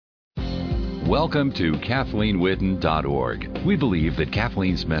Welcome to KathleenWitten.org. We believe that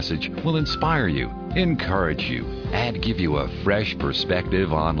Kathleen's message will inspire you, encourage you, and give you a fresh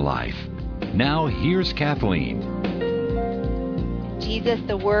perspective on life. Now, here's Kathleen. Jesus,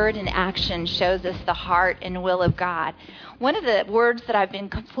 the Word in action, shows us the heart and will of God. One of the words that I've been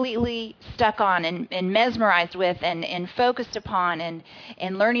completely stuck on and mesmerized with and focused upon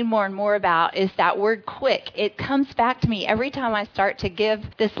and learning more and more about is that word quick. It comes back to me every time I start to give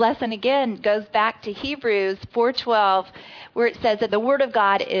this lesson again. It goes back to Hebrews 4:12, where it says that the Word of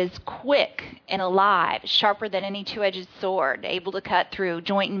God is quick and alive, sharper than any two-edged sword, able to cut through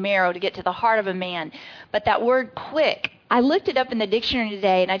joint and marrow to get to the heart of a man. But that word quick, I looked it up in the dictionary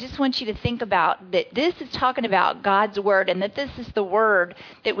today, and I just want you to think about that this is talking about God's Word, and that this is the word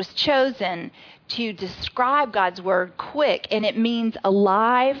that was chosen to describe God's Word, quick, and it means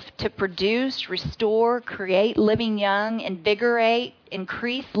alive, to produce, restore, create, living young, invigorate,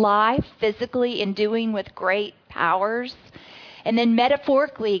 increase life physically, and doing with great powers. And then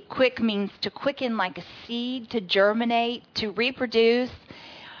metaphorically, quick means to quicken like a seed, to germinate, to reproduce.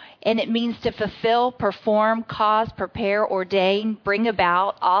 And it means to fulfill, perform, cause, prepare, ordain, bring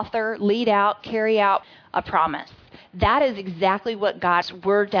about, author, lead out, carry out a promise. That is exactly what God's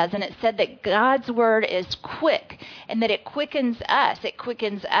Word does. And it said that God's Word is quick and that it quickens us. It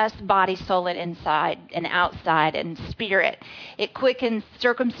quickens us body, soul, and inside and outside and spirit. It quickens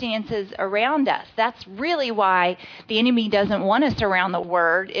circumstances around us. That's really why the enemy doesn't want us around the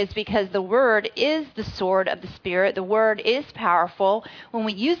Word, is because the Word is the sword of the Spirit. The Word is powerful. When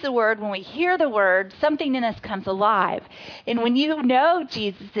we use the Word, when we hear the Word, something in us comes alive. And when you know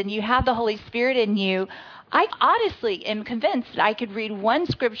Jesus and you have the Holy Spirit in you, I honestly am convinced that I could read one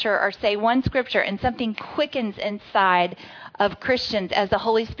scripture or say one scripture and something quickens inside of Christians as the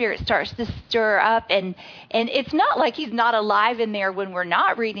Holy Spirit starts to stir up. And it's not like he's not alive in there when we're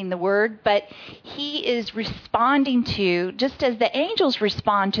not reading the Word, but he is responding to, just as the angels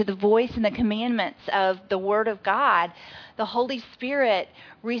respond to the voice and the commandments of the Word of God, the Holy Spirit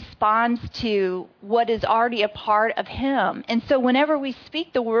responds to what is already a part of him. And so whenever we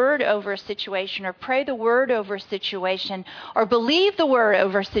speak the word over a situation or pray the word over a situation or believe the word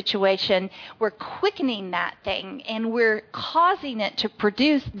over a situation, we're quickening that thing and we're causing it to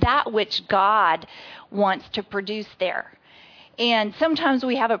produce that which God wants to produce there. And sometimes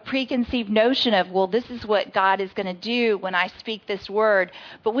we have a preconceived notion of, well, this is what God is going to do when I speak this word.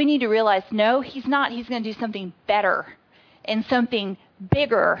 But we need to realize, no, he's not. He's going to do something better and something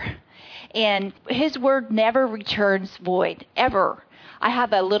bigger. And his word never returns void, ever. I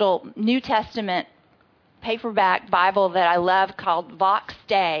have a little New Testament paperback Bible that I love called Vox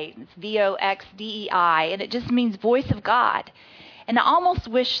Dei. It's Voxdei, and it just means voice of God. And I almost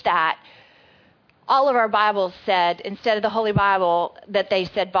wish that all of our Bibles said, instead of the Holy Bible, that they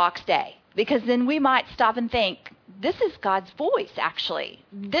said Vox Dei. Because then we might stop and think, this is God's voice, actually.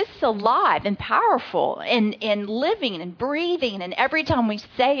 This is alive and powerful and living and breathing. And every time we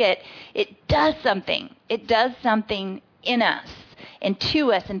say it, it does something. It does something in us and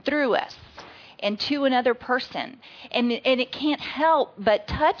to us and through us and to another person. And it can't help but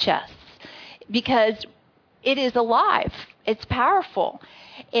touch us because it is alive. It's powerful.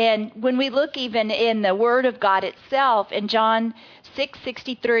 And when we look even in the Word of God itself, in John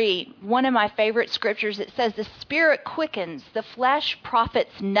 6:63, one of my favorite scriptures, it says, the Spirit quickens, the flesh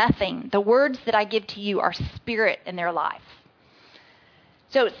profits nothing. The words that I give to you are spirit in their life.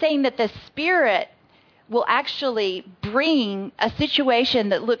 So it's saying that the Spirit will actually bring a situation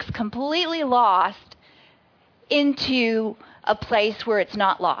that looks completely lost into a place where it's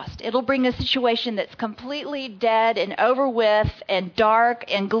not lost. It'll bring a situation that's completely dead and over with and dark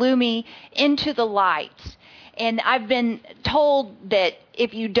and gloomy into the light. And I've been told that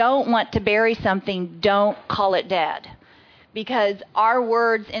if you don't want to bury something, don't call it dead. Because our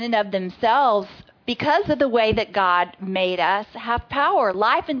words in and of themselves, because of the way that God made us, have power.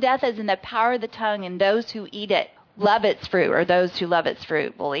 Life and death is in the power of the tongue, and those who eat it love its fruit, or those who love its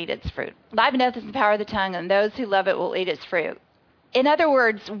fruit will eat its fruit. Life and death is in the power of the tongue, and those who love it will eat its fruit. In other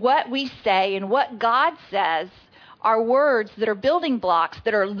words, what we say and what God says are words that are building blocks,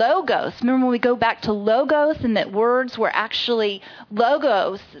 that are logos. Remember when we go back to logos and that words were actually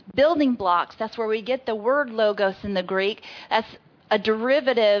logos, building blocks. That's where we get the word logos in the Greek. That's a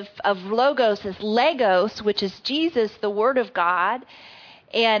derivative of logos is legos, which is Jesus, the Word of God,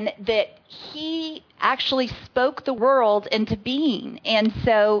 and that he actually spoke the world into being. And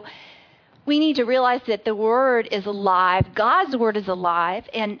so we need to realize that the Word is alive. God's Word is alive.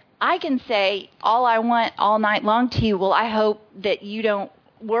 And I can say all I want all night long to you. Well, I hope that you don't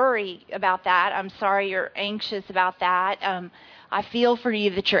worry about that. I'm sorry you're anxious about that. I feel for you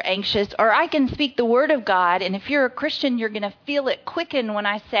that you're anxious. Or I can speak the word of God, and if you're a Christian, you're going to feel it quicken when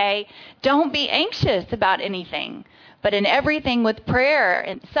I say, don't be anxious about anything, but in everything with prayer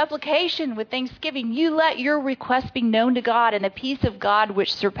and supplication with thanksgiving, you let your request be known to God, and the peace of God,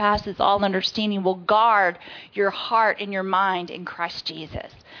 which surpasses all understanding, will guard your heart and your mind in Christ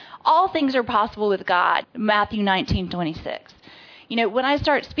Jesus. All things are possible with God, Matthew 19:26. You know, when I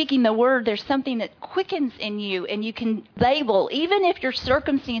start speaking the word, there's something that quickens in you, and you can label, even if your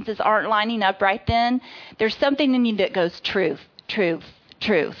circumstances aren't lining up right then, there's something in you that goes truth, truth,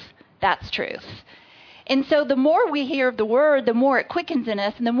 truth. That's truth. And so the more we hear of the word, the more it quickens in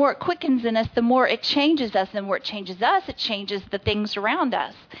us, and the more it quickens in us, the more it changes us, and the more it changes us, it changes the things around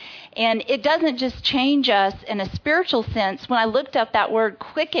us. And it doesn't just change us in a spiritual sense. When I looked up that word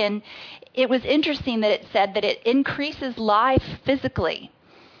quicken, it was interesting that it said that it increases life physically,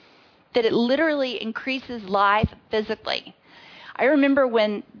 that it literally increases life physically. I remember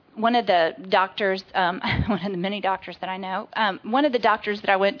when one of the doctors, one of the many doctors that I know, one of the doctors that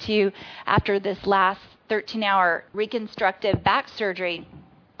I went to after this last 13-hour reconstructive back surgery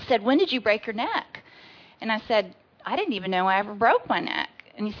said, when did you break your neck? And I said, I didn't even know I ever broke my neck.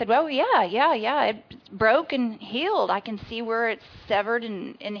 And he said, well, yeah, it broke and healed. I can see where it's severed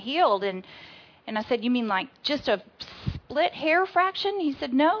and healed. And I said, you mean like just a split hair fraction? He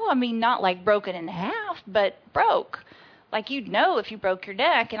said, no, I mean not like broken in half, but broke. Like you'd know if you broke your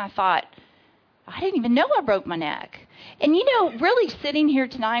neck. And I thought, I didn't even know I broke my neck. And you know, really sitting here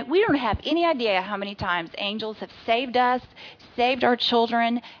tonight, we don't have any idea how many times angels have saved us, saved our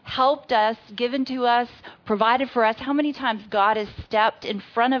children, helped us, given to us, provided for us, how many times God has stepped in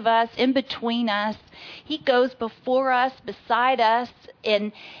front of us, in between us. He goes before us, beside us,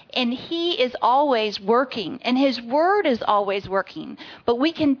 and He is always working, and His Word is always working. But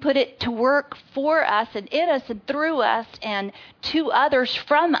we can put it to work for us and in us and through us and to others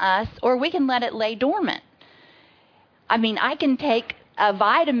from us, or we can let it lay dormant. I mean, I can take a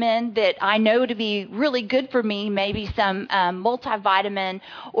vitamin that I know to be really good for me, maybe some multivitamin,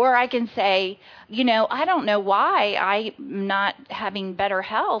 or I can say, you know, I don't know why I'm not having better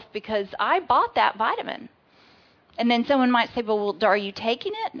health because I bought that vitamin. And then someone might say, well, are you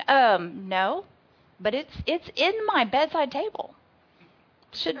taking it? No, but it's in my bedside table.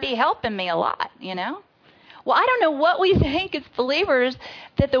 Should be helping me a lot, you know. Well, I don't know what we think as believers,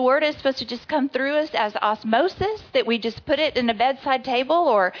 that the word is supposed to just come through us as osmosis, that we just put it in a bedside table,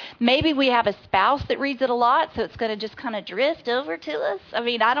 or maybe we have a spouse that reads it a lot, so it's going to just kind of drift over to us. I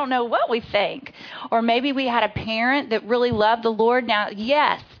mean, I don't know what we think. Or maybe we had a parent that really loved the Lord. Now,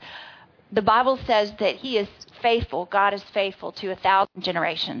 yes, the Bible says that He is faithful. God is faithful to 1,000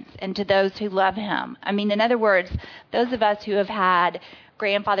 generations and to those who love Him. I mean, in other words, those of us who have had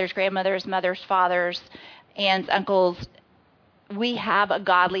grandfathers, grandmothers, mothers, fathers, aunts, uncles, we have a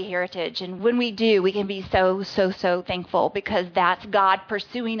godly heritage. And when we do, we can be so thankful, because that's God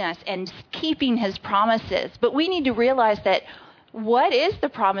pursuing us and keeping His promises. But we need to realize that what is the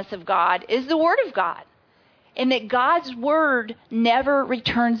promise of God is the Word of God. And that God's Word never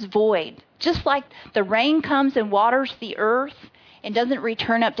returns void. Just like the rain comes and waters the earth and doesn't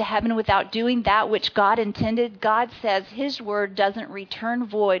return up to heaven without doing that which God intended, God says His Word doesn't return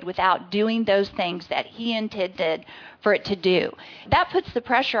void without doing those things that He intended for it to do. That puts the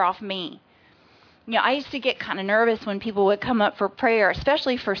pressure off me. You know, I used to get kind of nervous when people would come up for prayer,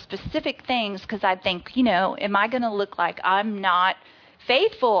 especially for specific things, because I'd think, you know, am I going to look like I'm not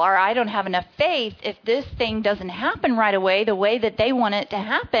faithful, or I don't have enough faith if this thing doesn't happen right away the way that they want it to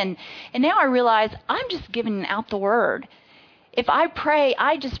happen? And now I realize I'm just giving out the Word. If I pray,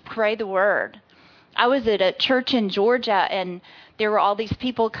 I just pray the Word. I was at a church in Georgia, and there were all these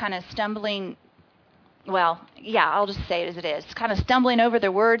people kind of stumbling, well, yeah, I'll just say it as it is, kind of stumbling over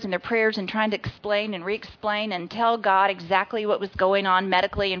their words and their prayers and trying to explain and re-explain and tell God exactly what was going on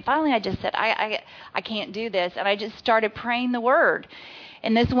medically. And finally I just said, I can't do this. And I just started praying the Word.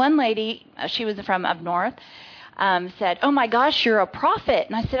 And this one lady, she was from up north, said, oh my gosh, you're a prophet.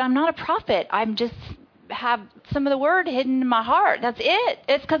 And I said, I'm not a prophet. I'm just have some of the Word hidden in my heart. That's it.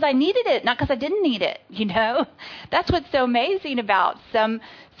 It's because I needed it, not because I didn't need it, you know. That's what's so amazing about some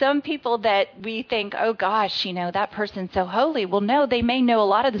people, that we think, oh gosh, you know, that person's so holy. Well, no, they may know a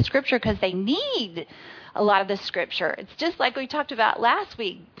lot of the Scripture because they need a lot of the Scripture. It's just like we talked about last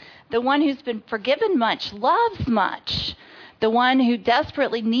week. The one who's been forgiven much loves much. The one who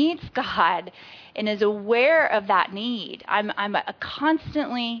desperately needs God and is aware of that need. I'm a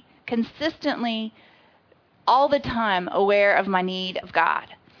consistently, all the time aware of my need of God.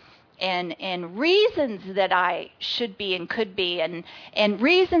 and reasons that I should be and could be, and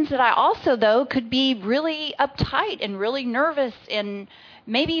reasons that I also, though, could be really uptight and really nervous and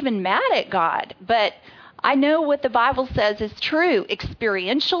maybe even mad at God. But I know what the Bible says is true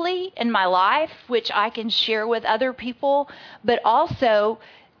experientially in my life, which I can share with other people, but also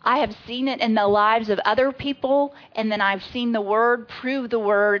I have seen it in the lives of other people, and then I've seen the Word prove the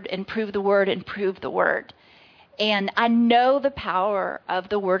Word and prove the Word and prove the Word. And I know the power of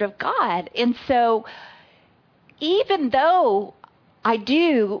the Word of God. And so even though I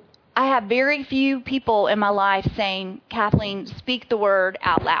have very few people in my life saying, Kathleen, speak the Word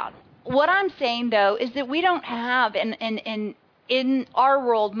out loud. What I'm saying, though, is that we don't have, in our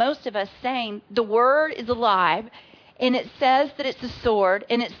world, most of us saying the Word is alive, and it says that it's a sword,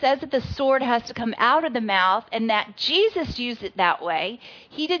 and it says that the sword has to come out of the mouth, and that Jesus used it that way.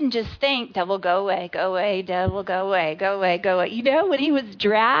 He didn't just think, devil, go away, devil, go away, go away, go away. You know, when he was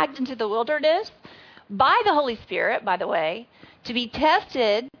dragged into the wilderness by the Holy Spirit, by the way, to be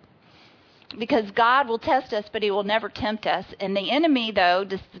tested, because God will test us, but he will never tempt us. And the enemy, though,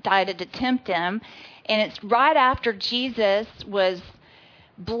 decided to tempt him. And it's right after Jesus was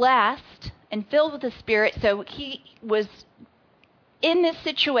blessed and filled with the Spirit. So he was in this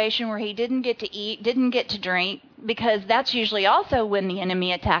situation where he didn't get to eat, didn't get to drink, because that's usually also when the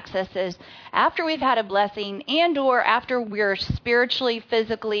enemy attacks us, is after we've had a blessing and or after we're spiritually,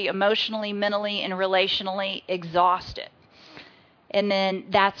 physically, emotionally, mentally, and relationally exhausted. And then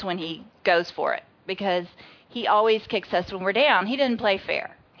that's when he goes for it, because he always kicks us when we're down. He didn't play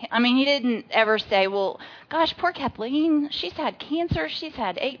fair. I mean, he didn't ever say, well, gosh, poor Kathleen, she's had cancer, she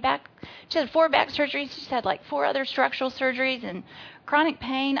had 4 back surgeries, she's had like 4 other structural surgeries and chronic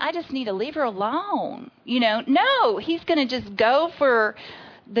pain. I just need to leave her alone. You know, no, he's going to just go for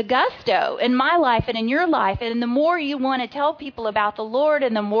the gusto in my life and in your life. And the more you want to tell people about the Lord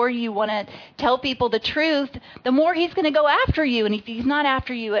and the more you want to tell people the truth, the more he's going to go after you. And if he's not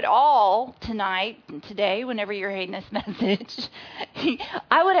after you at all tonight and today, whenever you're hearing this message,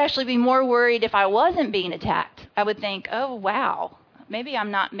 I would actually be more worried if I wasn't being attacked. I would think, oh, wow, maybe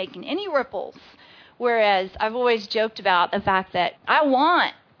I'm not making any ripples. Whereas I've always joked about the fact that I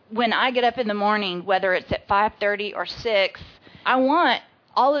want, when I get up in the morning, whether it's at 5:30 or 6, I want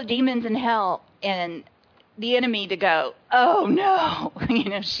all the demons in hell and the enemy to go, oh no, you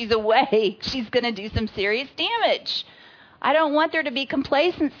know, she's awake. She's going to do some serious damage. I don't want there to be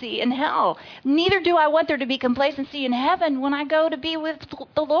complacency in hell. Neither do I want there to be complacency in heaven when I go to be with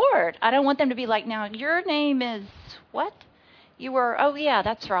the Lord. I don't want them to be like, now your name is what? You were, oh yeah,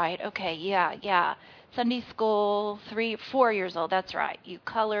 that's right. Okay, yeah. Sunday school, 4 years old. That's right. You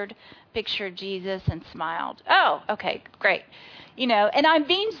colored, pictured Jesus and smiled. Oh, okay, great. You know, and I'm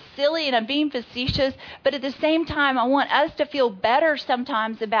being silly and I'm being facetious, but at the same time, I want us to feel better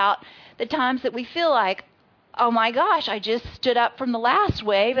sometimes about the times that we feel like, oh my gosh, I just stood up from the last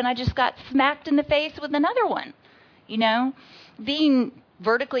wave and I just got smacked in the face with another one. You know, being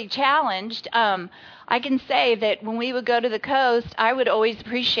vertically challenged, I can say that when we would go to the coast, I would always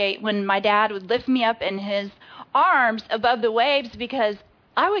appreciate when my dad would lift me up in his arms above the waves, because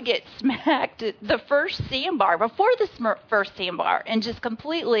I would get smacked at the first sandbar, before the first sandbar, and just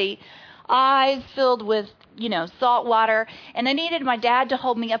completely eyes filled with, you know, salt water. And I needed my dad to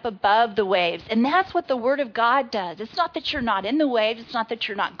hold me up above the waves. And that's what the Word of God does. It's not that you're not in the waves. It's not that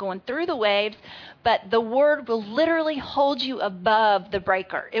you're not going through the waves. But the Word will literally hold you above the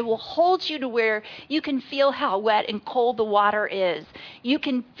breaker. It will hold you to where you can feel how wet and cold the water is. You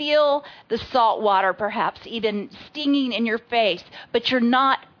can feel the salt water perhaps even stinging in your face, but you're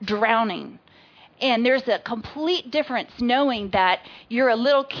not drowning. And there's a complete difference knowing that you're a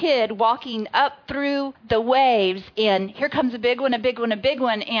little kid walking up through the waves, and here comes a big one,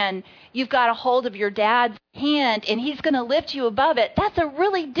 and you've got a hold of your dad's hand, and he's going to lift you above it. That's a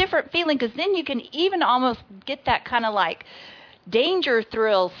really different feeling, because then you can even almost get that kind of like danger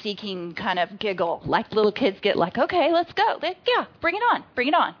thrill seeking kind of giggle, like little kids get, like, okay, let's go. Yeah, bring it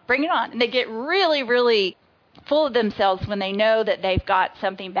on. And they get really, really full of themselves when they know that they've got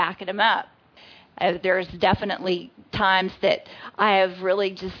something backing them up. There's definitely times that I have really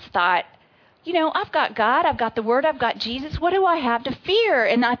just thought, you know, I've got God, I've got the Word, I've got Jesus. What do I have to fear?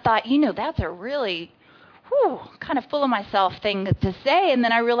 And I thought, you know, that's a really kind of full of myself thing to say. And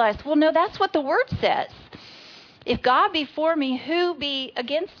then I realized, well, no, that's what the Word says. If God be for me, who be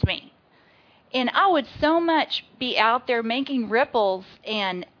against me? And I would so much be out there making ripples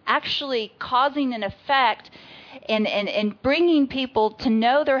and actually causing an effect and bringing people to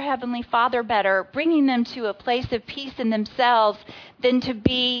know their Heavenly Father better, bringing them to a place of peace in themselves, than to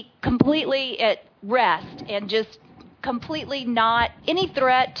be completely at rest and just completely not any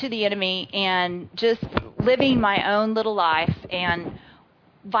threat to the enemy and just living my own little life and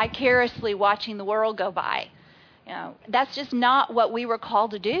vicariously watching the world go by. That's just not what we were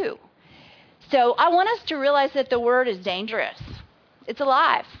called to do. So I want us to realize that the word is dangerous. It's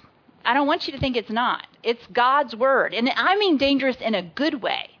alive. I don't want you to think it's not. It's God's word. And I mean dangerous in a good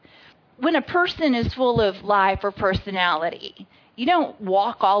way. When a person is full of life or personality, you don't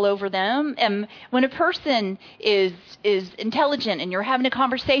walk all over them. And when a person is intelligent and you're having a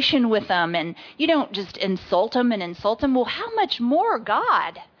conversation with them and you don't just insult them. Well, how much more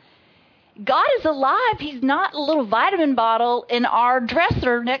God? God is alive. He's not a little vitamin bottle in our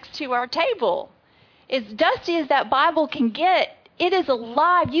dresser next to our table. As dusty as that Bible can get, it is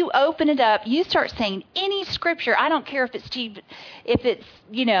alive. You open it up. You start saying any scripture. I don't care if it's cheap. If it's,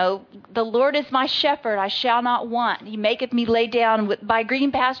 the Lord is my shepherd, I shall not want. He maketh me lay down by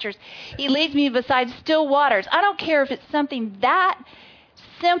green pastures. He leads me beside still waters. I don't care if it's something that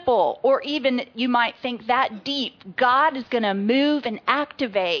simple or even you might think that deep. God is going to move and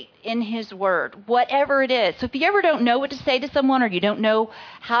activate in his word, whatever it is. So if you ever don't know what to say to someone or you don't know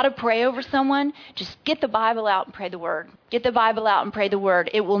how to pray over someone, just get the Bible out and pray the word. Get the Bible out and pray the word.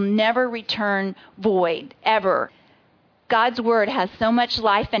 It will never return void, ever. God's word has so much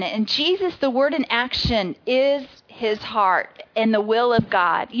life in it. And Jesus, the word in action, is his heart and the will of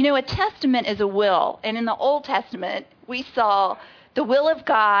God. A testament is a will. And in the Old Testament, we saw the will of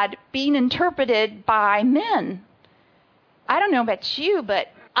God being interpreted by men. I don't know about you, but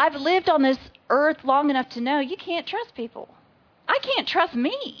I've lived on this earth long enough to know you can't trust people. I can't trust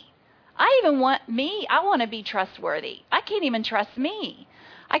me. I want to be trustworthy. I can't even trust me.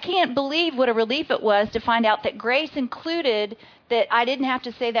 I can't believe what a relief it was to find out that grace included that I didn't have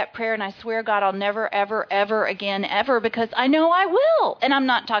to say that prayer, and I swear, God, I'll never, ever, ever again, ever, because I know I will. And I'm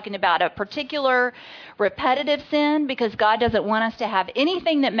not talking about a particular repetitive sin, because God doesn't want us to have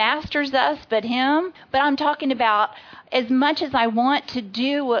anything that masters us but him. But I'm talking about as much as I want to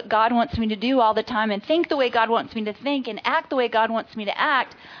do what God wants me to do all the time and think the way God wants me to think and act the way God wants me to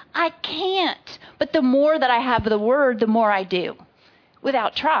act, I can't. But the more that I have the word, the more I do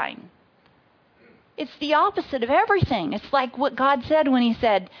without trying. It's the opposite of everything. It's like what God said when he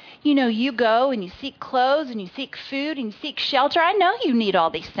said, you go and you seek clothes and you seek food and you seek shelter. I know you need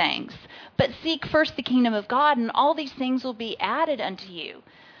all these things, but seek first the kingdom of God and all these things will be added unto you.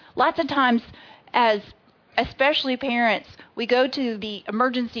 Lots of times, as especially parents, we go to the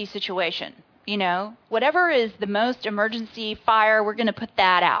emergency situation. Whatever is the most emergency fire, we're going to put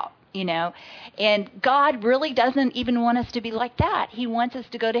that out. And God really doesn't even want us to be like that. He wants us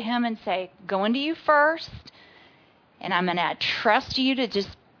to go to him and say, going to you first, and I'm going to trust you to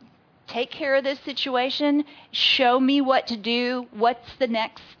just take care of this situation, show me what to do, what's the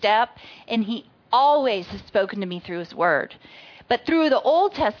next step, and he always has spoken to me through his word. But through the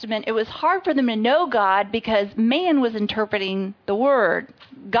Old Testament, it was hard for them to know God because man was interpreting the word.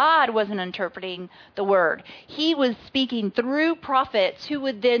 God wasn't interpreting the word. He was speaking through prophets who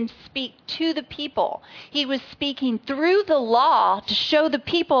would then speak to the people. He was speaking through the law to show the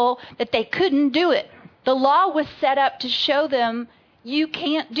people that they couldn't do it. The law was set up to show them, you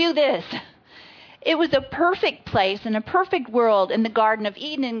can't do this. It was a perfect place and a perfect world in the Garden of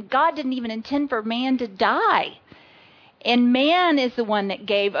Eden, and God didn't even intend for man to die. And man is the one that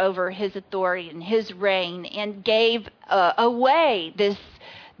gave over his authority and his reign and gave away this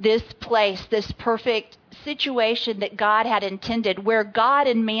place, this perfect situation that God had intended, where God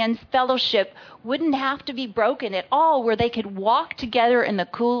and man's fellowship wouldn't have to be broken at all, where they could walk together in the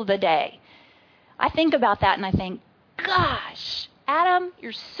cool of the day. I think about that and I think, gosh, Adam,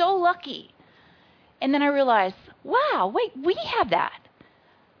 you're so lucky. And then I realize, wow, wait, we have that.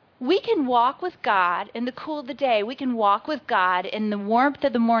 We can walk with God in the cool of the day. We can walk with God in the warmth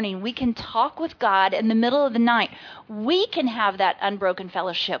of the morning. We can talk with God in the middle of the night. We can have that unbroken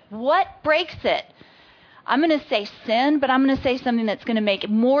fellowship. What breaks it? I'm going to say sin, but I'm going to say something that's going to make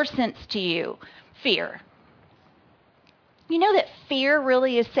more sense to you. Fear. You know that fear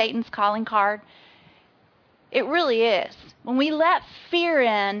really is Satan's calling card? It really is. When we let fear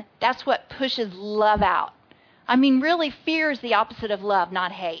in, that's what pushes love out. Really, fear is the opposite of love,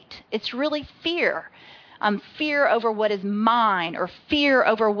 not hate. It's really fear. Fear over what is mine, or fear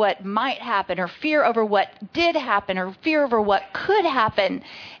over what might happen, or fear over what did happen, or fear over what could happen,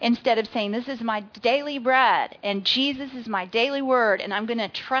 instead of saying, this is my daily bread, and Jesus is my daily word, and I'm going to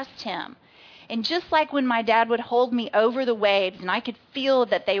trust him. And just like when my dad would hold me over the waves and I could feel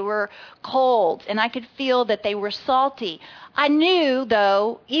that they were cold and I could feel that they were salty, I knew,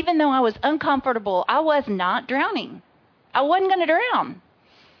 though, even though I was uncomfortable, I was not drowning. I wasn't going to drown.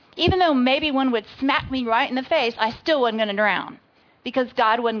 Even though maybe one would smack me right in the face, I still wasn't going to drown because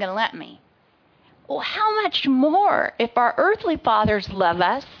God wasn't going to let me. Well, how much more if our earthly fathers love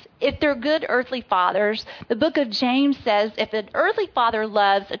us, if they're good earthly fathers? The book of James says if an earthly father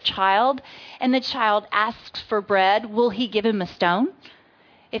loves a child and the child asks for bread, will he give him a stone?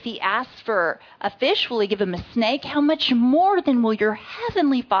 If he asks for a fish, will he give him a snake? How much more then will your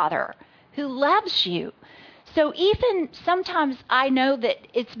heavenly Father who loves you? So even sometimes I know that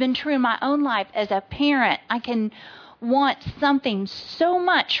it's been true in my own life as a parent. I can want something so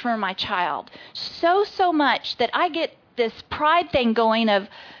much for my child, so much that I get this pride thing going of,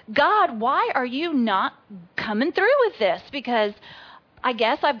 God, why are you not coming through with this? Because I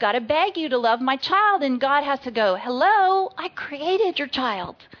guess I've got to beg you to love my child. And God has to go, hello, I created your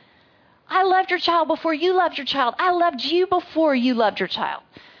child. I loved your child before you loved your child. I loved you before you loved your child.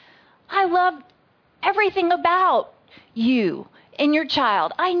 I loved everything about you and your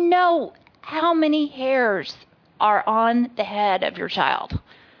child. I know how many hairs are on the head of your child.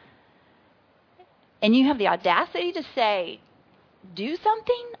 And you have the audacity to say, do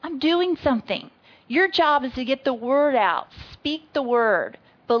something? I'm doing something. Your job is to get the word out. Speak the word.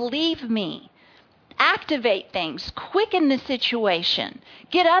 Believe me. Activate things. Quicken the situation.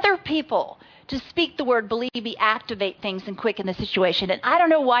 Get other people to speak the word. Believe me, activate things and quicken the situation. And I don't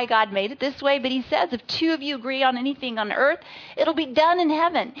know why God made it this way, but he says if two of you agree on anything on earth, it'll be done in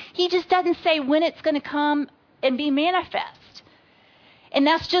heaven. He just doesn't say when it's going to come and be manifest. And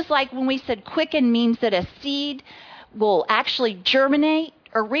that's just like when we said quicken means that a seed will actually germinate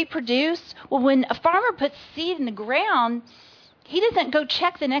or reproduce. Well, when a farmer puts seed in the ground, he doesn't go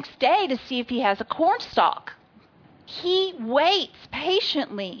check the next day to see if he has a corn stalk. He waits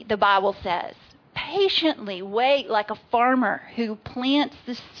patiently, the Bible says. Patiently wait like a farmer who plants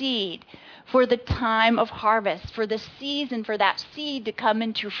the seed for the time of harvest, for the season for that seed to come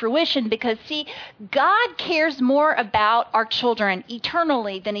into fruition. Because, see, God cares more about our children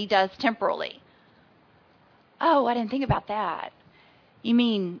eternally than he does temporally. Oh, I didn't think about that. You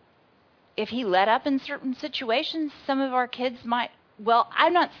mean if he let up in certain situations, some of our kids might... Well,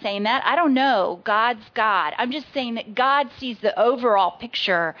 I'm not saying that. I don't know. God's God. I'm just saying that God sees the overall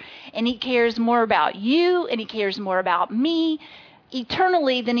picture, and he cares more about you, and he cares more about me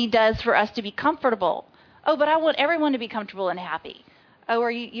eternally than he does for us to be comfortable. Oh, but I want everyone to be comfortable and happy. Oh,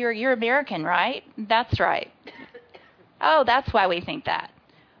 you're American, right? That's right. Oh, that's why we think that.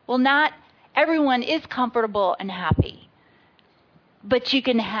 Well, not everyone is comfortable and happy. But you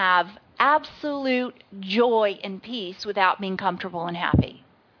can have absolute joy and peace without being comfortable and happy.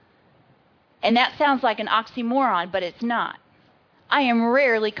 And that sounds like an oxymoron, but it's not. I am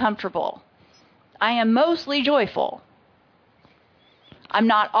rarely comfortable. I am mostly joyful. I'm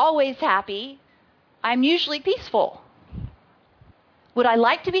not always happy. I'm usually peaceful. Would I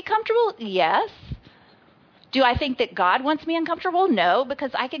like to be comfortable? Yes. Do I think that God wants me uncomfortable? No,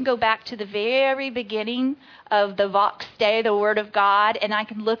 because I can go back to the very beginning of the Vox Dei, the Word of God, and I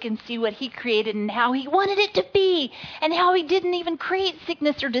can look and see what he created and how he wanted it to be, and how he didn't even create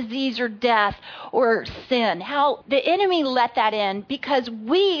sickness or disease or death or sin, how the enemy let that in because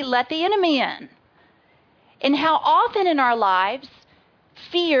we let the enemy in. And how often in our lives,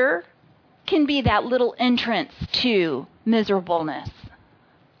 fear can be that little entrance to miserableness.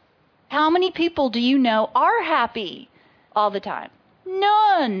 How many people do you know are happy all the time?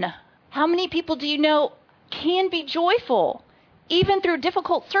 None. How many people do you know can be joyful even through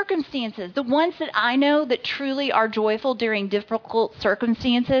difficult circumstances? The ones that I know that truly are joyful during difficult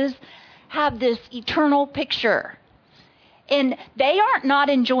circumstances have this eternal picture. And they aren't not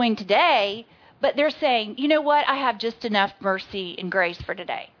enjoying today, but they're saying, you know what? I have just enough mercy and grace for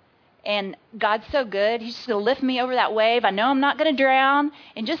today. And God's so good. He's just going to lift me over that wave. I know I'm not going to drown.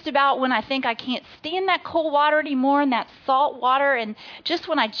 And just about when I think I can't stand that cold water anymore and that salt water, and just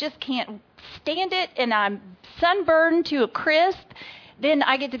when I just can't stand it and I'm sunburned to a crisp, then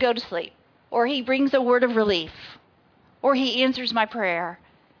I get to go to sleep. Or he brings a word of relief. Or he answers my prayer.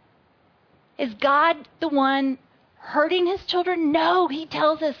 Is God the one hurting his children? No, he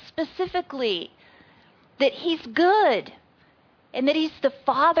tells us specifically that he's good. And that he's the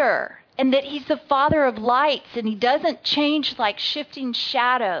Father, and that he's the Father of lights, and he doesn't change like shifting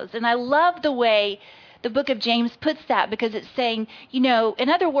shadows. And I love the way the book of James puts that, because it's saying, you know, in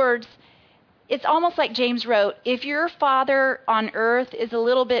other words, it's almost like James wrote, if your father on earth is a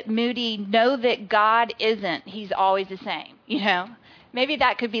little bit moody, know that God isn't. He's always the same, you know. Maybe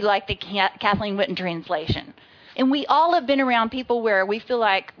that could be like the Kathleen Witten translation. And we all have been around people where we feel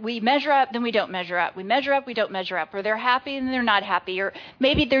like we measure up, then we don't measure up. We measure up, we don't measure up. Or they're happy and they're not happy. Or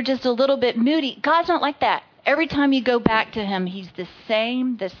maybe they're just a little bit moody. God's not like that. Every time you go back to him, he's the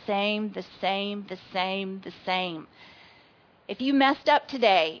same, the same, the same, the same, the same. If you messed up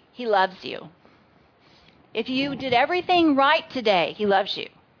today, he loves you. If you did everything right today, he loves you.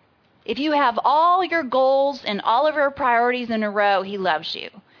 If you have all your goals and all of your priorities in a row, he loves you.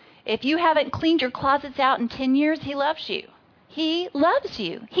 If you haven't cleaned your closets out in 10 years, he loves you. He loves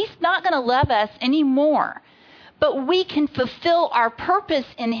you. He's not going to love us anymore. But we can fulfill our purpose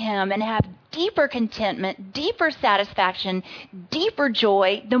in him and have deeper contentment, deeper satisfaction, deeper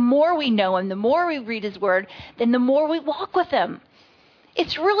joy. The more we know him, the more we read his word, then the more we walk with him.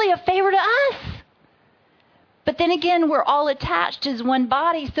 It's really a favor to us. But then again, we're all attached as one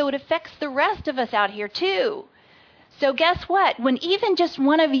body, so it affects the rest of us out here too. So guess what? When even just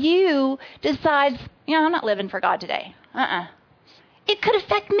one of you decides, I'm not living for God today. It could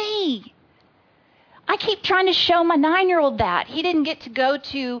affect me. I keep trying to show my 9-year-old that. He didn't get to go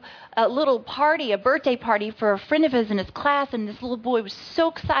to a little party, a birthday party for a friend of his in his class, and this little boy was so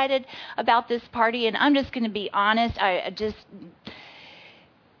excited about this party, and I'm just going to be honest,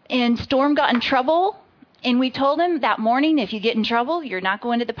 and Storm got in trouble, and we told him that morning, if you get in trouble, you're not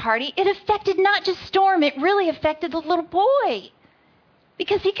going to the party. It affected not just Storm, it really affected the little boy,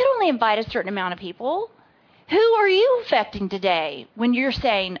 because he could only invite a certain amount of people. Who are you affecting today when you're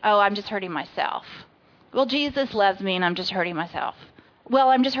saying, I'm just hurting myself? Well, Jesus loves me and I'm just hurting myself. Well,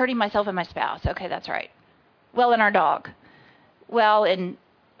 I'm just hurting myself and my spouse. Okay, that's right. Well, and our dog. Well, and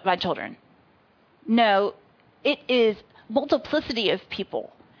my children. No, it is multiplicity of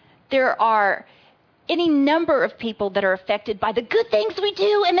people. There are any number of people that are affected by the good things we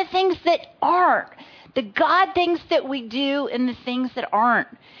do and the things that aren't. The God things that we do and the things that aren't.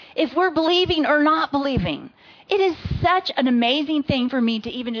 If we're believing or not believing. It is such an amazing thing for me to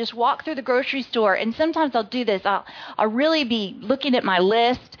even just walk through the grocery store. And sometimes I'll do this. I'll really be looking at my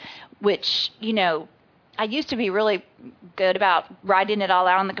list, which, I used to be really good about writing it all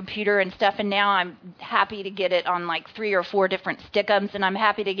out on the computer and stuff. And now I'm happy to get it on like 3 or 4 different stickums. And I'm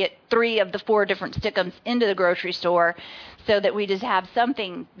happy to get 3 of the 4 different stickums into the grocery store so that we just have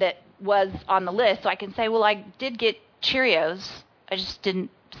something that was on the list. So I can say, well, I did get Cheerios. I just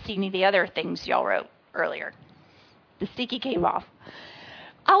didn't see any of the other things y'all wrote earlier. The sticky came off.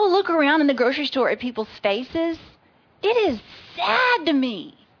 I will look around in the grocery store at people's faces. It is sad to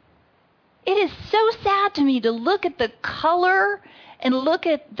me. It is so sad to me to look at the color and look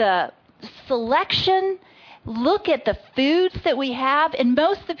at the selection, look at the foods that we have. And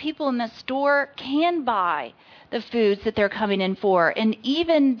most of the people in the store can buy the foods that they're coming in for. And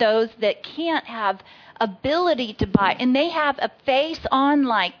even those that can't have ability to buy. And they have a face on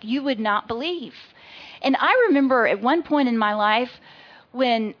like you would not believe. And I remember at one point in my life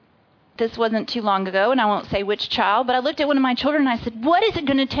when this wasn't too long ago, and I won't say which child, but I looked at one of my children and I said, what is it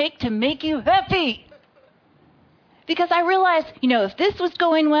going to take to make you happy? Because I realized, if this was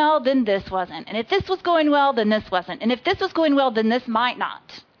going well, then this wasn't. And if this was going well, then this wasn't. And if this was going well, then this might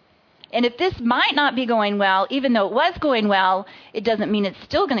not. And if this might not be going well, even though it was going well, it doesn't mean it's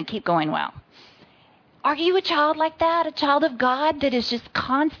still going to keep going well. Are you a child like that? A child of God that is just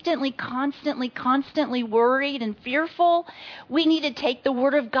constantly worried and fearful? We need to take the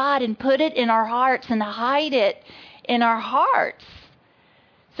Word of God and put it in our hearts and hide it in our hearts.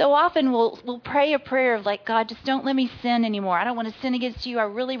 So often we'll pray a prayer of like, God, just don't let me sin anymore. I don't want to sin against you. I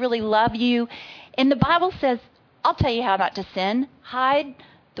really, really love you. And the Bible says, I'll tell you how not to sin. Hide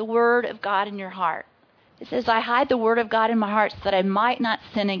the Word of God in your heart. It says, I hide the Word of God in my heart so that I might not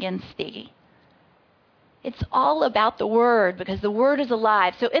sin against thee. It's all about the Word because the Word is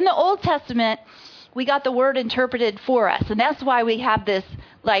alive. So in the Old Testament, we got the Word interpreted for us. And that's why we have this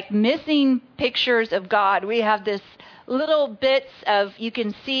like missing pictures of God. We have this little bits of, you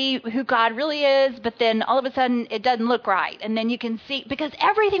can see who God really is, but then all of a sudden it doesn't look right. And then you can see, because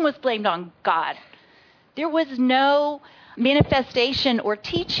everything was blamed on God. There was no manifestation or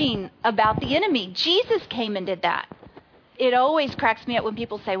teaching about the enemy. Jesus came and did that. It always cracks me up when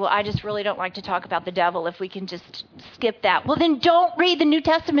people say, well, I just really don't like to talk about the devil. If we can just skip that. Well, then don't read the New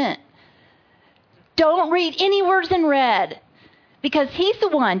Testament. Don't read any words in red. Because he's the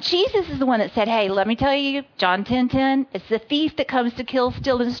one, Jesus is the one that said, hey, let me tell you, John 10:10, it's the thief that comes to kill,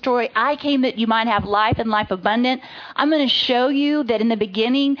 steal, and destroy. I came that you might have life and life abundant. I'm going to show you that in the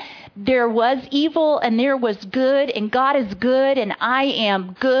beginning there was evil and there was good, and God is good, and I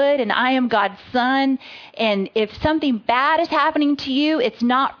am good, and I am God's son. And if something bad is happening to you, it's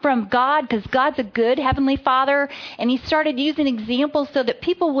not from God, because God's a good Heavenly Father. And he started using examples so that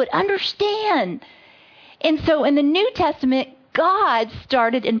people would understand. And so in the New Testament, God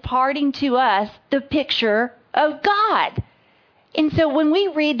started imparting to us the picture of God. And so when we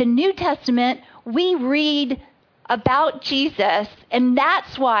read the New Testament, we read about Jesus, and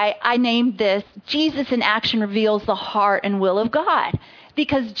that's why I named this Jesus in Action Reveals the Heart and Will of God.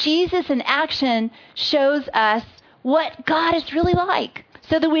 Because Jesus in action shows us what God is really like,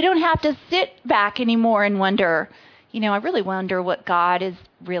 so that we don't have to sit back anymore and wonder, I really wonder what God is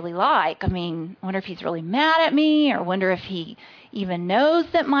really like. I wonder if he's really mad at me, or wonder if he even knows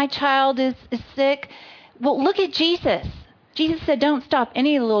that my child is sick. Well, look at Jesus. Jesus said, don't stop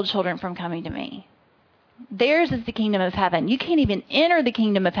any of the little children from coming to me. Theirs is the kingdom of heaven. You can't even enter the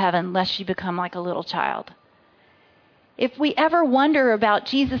kingdom of heaven unless you become like a little child. If we ever wonder about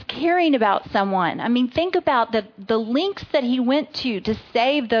Jesus caring about someone, think about the lengths that he went to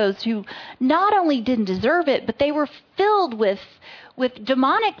save those who not only didn't deserve it, but they were filled with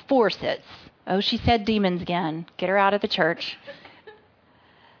demonic forces. Oh, she said demons again. Get her out of the church.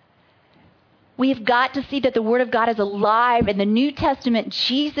 We've got to see that the Word of God is alive. In the New Testament,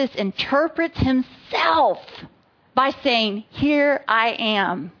 Jesus interprets himself by saying, here I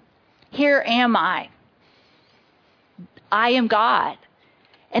am. Here am I. I am God.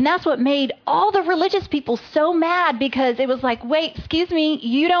 And that's what made all the religious people so mad, because it was like, wait, excuse me,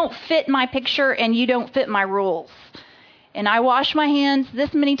 you don't fit my picture and you don't fit my rules. And I wash my hands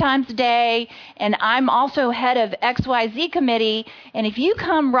this many times a day, and I'm also head of XYZ committee, and if you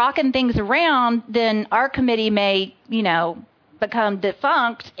come rocking things around, then our committee may, become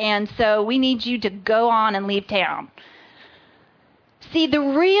defunct, and so we need you to go on and leave town. See, the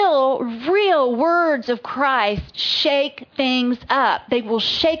real words of Christ shake things up. They will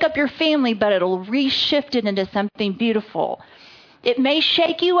shake up your family, but it'll reshift it into something beautiful. It may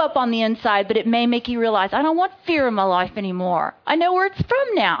shake you up on the inside, but it may make you realize, I don't want fear in my life anymore. I know where it's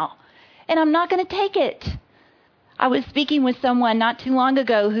from now, and I'm not going to take it. I was speaking with someone not too long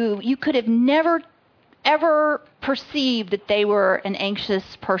ago who you could have never, ever perceived that they were an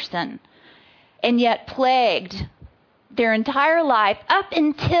anxious person, and yet plagued their entire life up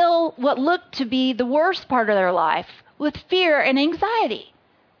until what looked to be the worst part of their life with fear and anxiety.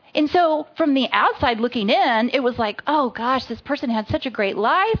 And so from the outside looking in, it was like, oh gosh, this person had such a great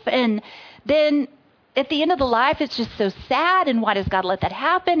life. And then at the end of the life, it's just so sad. And why does God let that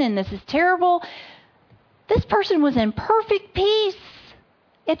happen? And this is terrible. This person was in perfect peace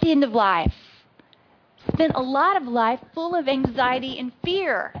at the end of life. Spent a lot of life full of anxiety and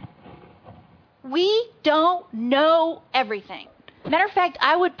fear. We don't know everything. Matter of fact,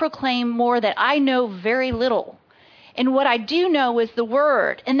 I would proclaim more that I know very little. And what I do know is the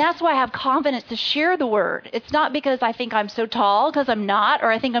Word. And that's why I have confidence to share the Word. It's not because I think I'm so tall, because I'm not,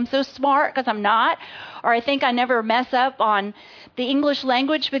 or I think I'm so smart, because I'm not, or I think I never mess up on the English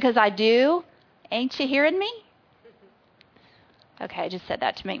language, because I do. Ain't you hearing me? Okay, I just said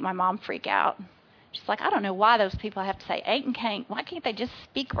that to make my mom freak out. She's like, I don't know why those people have to say ain't and can't. Why can't they just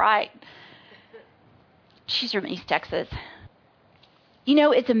speak right? She's from East Texas.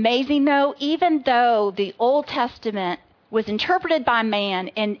 It's amazing, though, even though the Old Testament was interpreted by man,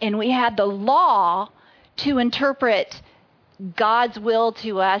 and we had the law to interpret God's will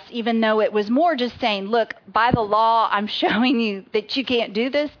to us, even though it was more just saying, look, by the law, I'm showing you that you can't do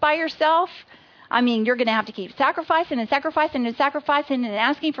this by yourself. You're going to have to keep sacrificing and sacrificing and sacrificing and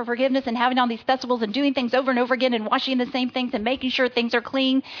asking for forgiveness and having all these festivals and doing things over and over again and washing the same things and making sure things are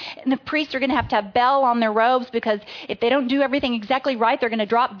clean. And the priests are going to have bell on their robes, because if they don't do everything exactly right, they're going to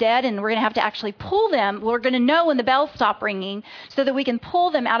drop dead, and we're going to have to actually pull them. We're going to know when the bells stop ringing so that we can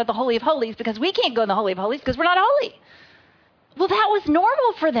pull them out of the Holy of Holies, because we can't go in the Holy of Holies because we're not holy. Well, that was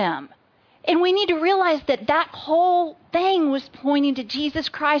normal for them. And we need to realize that that whole thing was pointing to Jesus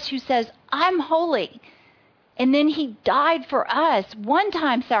Christ, who says, I'm holy. And then he died for us,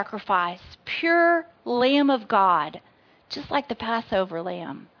 one-time sacrifice, pure Lamb of God, just like the Passover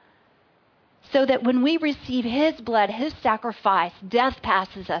lamb. So that when we receive his blood, his sacrifice, death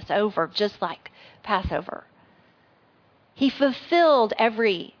passes us over, just like Passover. He fulfilled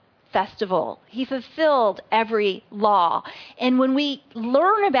every festival. He fulfilled every law. And when we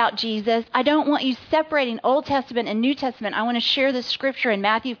learn about Jesus, I don't want you separating Old Testament and New Testament. I want to share this scripture in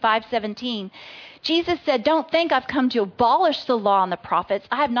Matthew 5:17. Jesus said, don't think I've come to abolish the law and the prophets.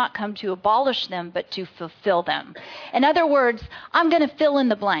 I have not come to abolish them, but to fulfill them. In other words, I'm going to fill in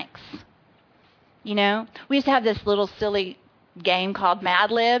the blanks. We used to have this little silly game called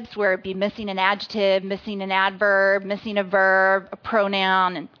Mad Libs, where it'd be missing an adjective, missing an adverb, missing a verb, a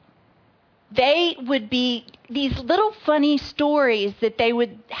pronoun, and they would be these little funny stories that they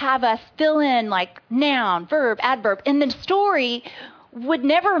would have us fill in, like noun, verb, adverb. And the story would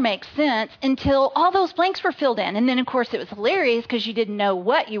never make sense until all those blanks were filled in. And then, of course, it was hilarious because you didn't know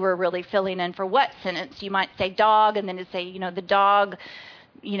what you were really filling in for what sentence. You might say dog, and then it'd say, the dog,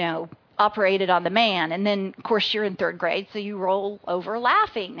 operated on the man. And then, of course, you're in third grade, so you roll over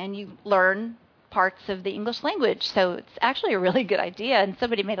laughing and you learn parts of the English language. So it's actually a really good idea, and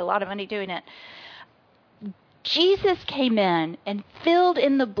somebody made a lot of money doing it. Jesus came in and filled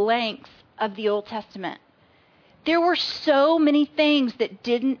in the blanks of the Old Testament. There were so many things that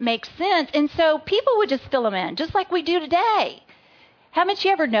didn't make sense, and so people would just fill them in, just like we do today. Haven't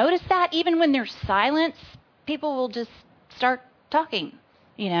you ever noticed that? Even when there's silence, people will just start talking,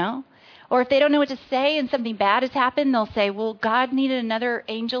 Or if they don't know what to say and something bad has happened, they'll say, well, God needed another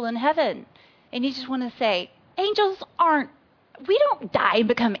angel in heaven. And you just want to say, we don't die and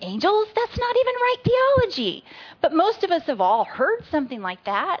become angels. That's not even right theology. But most of us have all heard something like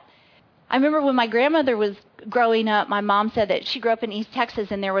that. I remember when my grandmother was growing up, my mom said that she grew up in East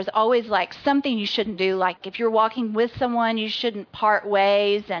Texas, and there was always like something you shouldn't do. Like if you're walking with someone, you shouldn't part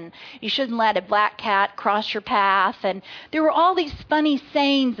ways, and you shouldn't let a black cat cross your path. And there were all these funny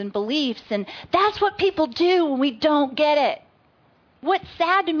sayings and beliefs, and that's what people do when we don't get it. What's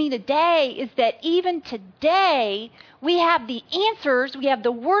sad to me today is that even today, we have the answers, we have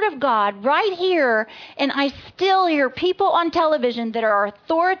the Word of God right here, and I still hear people on television that are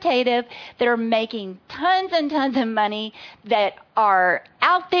authoritative, that are making tons and tons of money, that are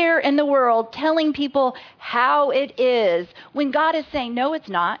out there in the world telling people how it is, when God is saying, no, it's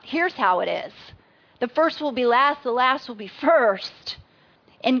not. Here's how it is. The first will be last, the last will be first.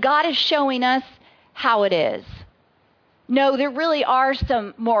 And God is showing us how it is. No, there really are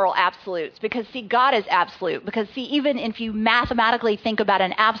some moral absolutes, because, see, God is absolute. Because, see, even if you mathematically think about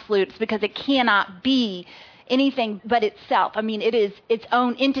an absolute, it's because it cannot be anything but itself. I mean, it is its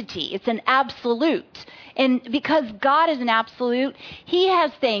own entity. It's an absolute. And because God is an absolute, he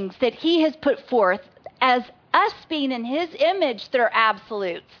has things that he has put forth as us being in his image that are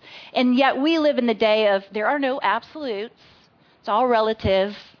absolutes. And yet we live in the day of there are no absolutes. It's all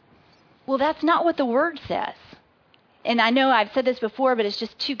relative. Well, that's not what the Word says. And I know I've said this before, but it's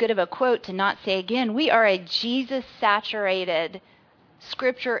just too good of a quote to not say again. We are a Jesus-saturated,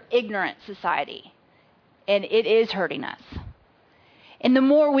 Scripture-ignorant society, and it is hurting us. And the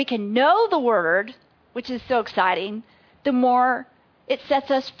more we can know the Word, which is so exciting, the more it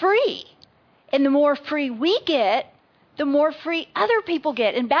sets us free. And the more free we get, the more free other people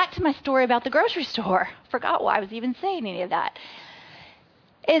get. And back to my story about the grocery store. I forgot why I was even saying any of that.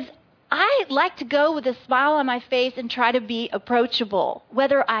 I like to go with a smile on my face and try to be approachable,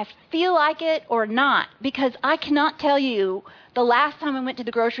 whether I feel like it or not, because I cannot tell you the last time I went to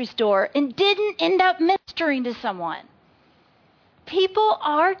the grocery store and didn't end up ministering to someone. People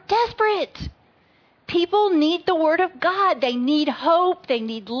are desperate. People need the Word of God. They need hope. They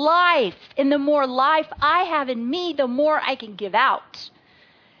need life. And the more life I have in me, the more I can give out.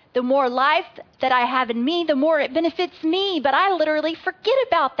 The more life that I have in me, the more it benefits me. But I literally forget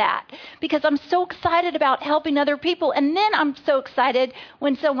about that because I'm so excited about helping other people. And then I'm so excited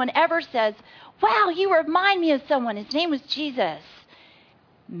when someone ever says, wow, you remind me of someone. His name was Jesus.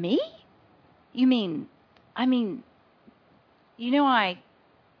 Me? I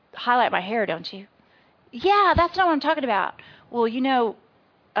highlight my hair, don't you? Yeah, that's not what I'm talking about. Well,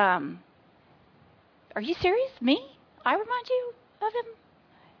 are you serious? Me? I remind you of him?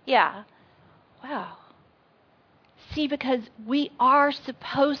 Yeah. Wow. See, because we are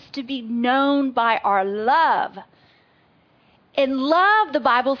supposed to be known by our love. And love, the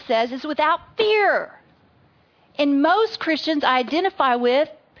Bible says, is without fear. And most Christians I identify with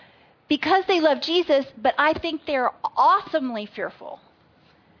because they love Jesus, but I think they're awesomely fearful.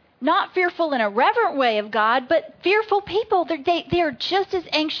 Not fearful in a reverent way of God, but fearful people. They're just as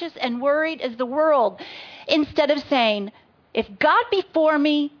anxious and worried as the world. Instead of saying, if God be for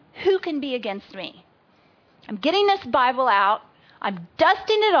me, who can be against me? I'm getting this Bible out. I'm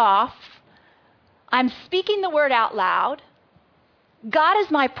dusting it off. I'm speaking the word out loud. God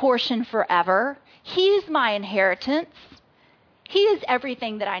is my portion forever. He is my inheritance. He is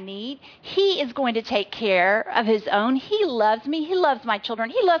everything that I need. He is going to take care of his own. He loves me. He loves my children.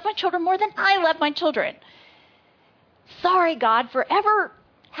 He loves my children more than I love my children. Sorry, God, for ever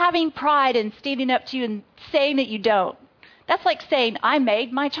having pride and standing up to you and saying that you don't. That's like saying, I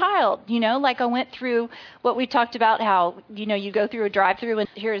made my child, like I went through what we talked about, how, you go through a drive-through, and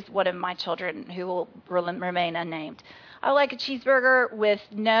here's one of my children who will remain unnamed. I like a cheeseburger with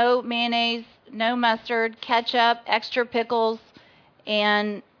no mayonnaise, no mustard, ketchup, extra pickles,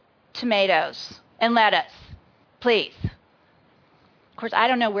 and tomatoes, and lettuce, please. Of course, I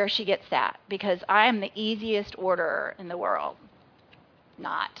don't know where she gets that, because I am the easiest orderer in the world.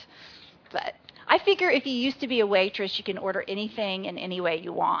 Not, but I figure if you used to be a waitress, you can order anything in any way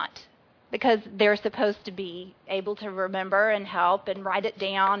you want, because they're supposed to be able to remember and help and write it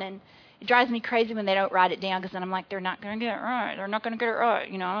down. And It drives me crazy when they don't write it down, because then I'm like, they're not going to get it right. They're not going to get it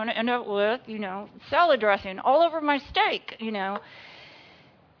right. I'm going to end up with, salad dressing all over my steak, And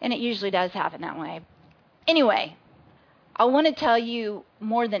it usually does happen that way. Anyway, I want to tell you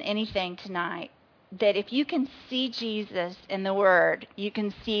more than anything tonight that if you can see Jesus in the Word, you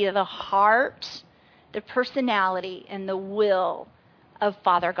can see the heart, the personality, and the will of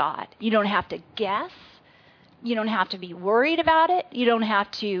Father God. You don't have to guess. You don't have to be worried about it. You don't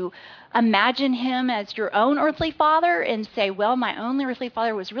have to imagine him as your own earthly father and say, well, my own earthly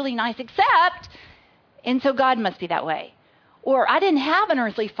father was really nice, except, and so God must be that way. Or I didn't have an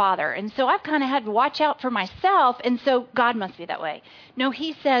earthly father, and so I've kind of had to watch out for myself, and so God must be that way. No,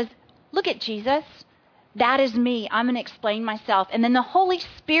 he says, look at Jesus. That is me. I'm going to explain myself. And then the Holy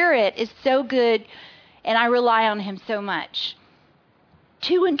Spirit is so good, and I rely on him so much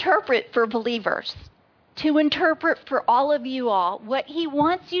to interpret for believers, to interpret for all of you all what he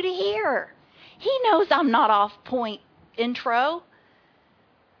wants you to hear. He knows I'm not off point intro.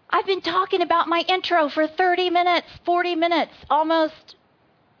 I've been talking about my intro for 30 minutes, 40 minutes, almost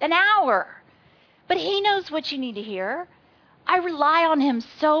an hour. But he knows what you need to hear. I rely on him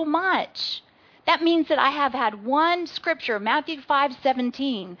so much. That means that I have had one scripture, Matthew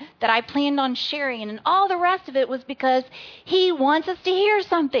 5:17, that I planned on sharing, and all the rest of it was because he wants us to hear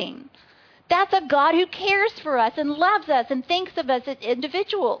something. That's a God who cares for us and loves us and thinks of us as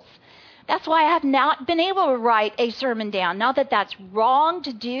individuals. That's why I have not been able to write a sermon down. Not that that's wrong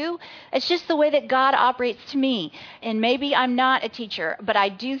to do. It's just the way that God operates to me. And maybe I'm not a teacher, but I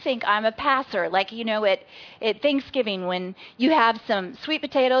do think I'm a passer. Like, at Thanksgiving when you have some sweet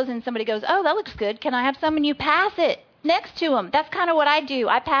potatoes and somebody goes, oh, that looks good. Can I have some? And you pass it next to them. That's kind of what I do.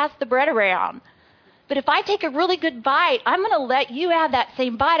 I pass the bread around. But if I take a really good bite, I'm going to let you have that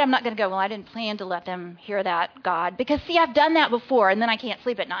same bite. I'm not going to go, well, I didn't plan to let them hear that, God. Because, see, I've done that before, and then I can't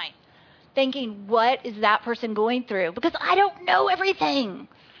sleep at night, thinking, what is that person going through? Because I don't know everything.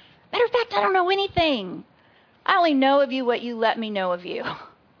 Matter of fact, I don't know anything. I only know of you what you let me know of you. I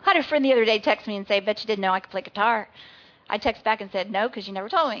had a friend the other day text me and say, bet you didn't know I could play guitar. I text back and said, no, because you never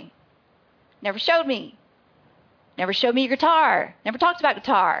told me. Never showed me. Never showed me your guitar. Never talked about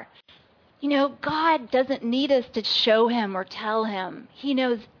guitar. God doesn't need us to show him or tell him. He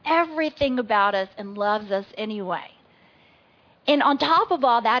knows everything about us and loves us anyway. And on top of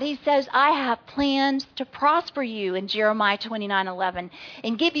all that, he says, I have plans to prosper you in Jeremiah 29:11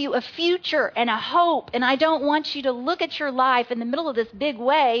 and give you a future and a hope. And I don't want you to look at your life in the middle of this big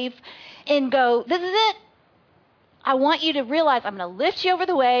wave and go, this is it. I want you to realize I'm going to lift you over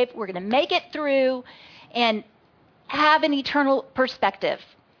the wave. We're going to make it through and have an eternal perspective.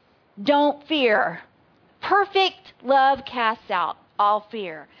 Don't fear. Perfect love casts out all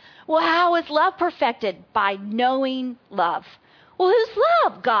fear. Well, how is love perfected? By knowing love. Well, who's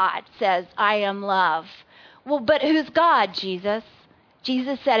love? God says, I am love. Well, but who's God? Jesus.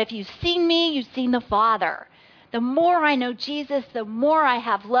 Jesus said, if you've seen me, you've seen the Father. The more I know Jesus, the more I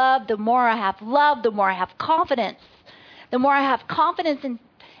have love. The more I have love, the more I have confidence. The more I have confidence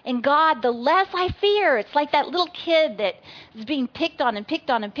in God, the less I fear. It's like that little kid that is being picked on and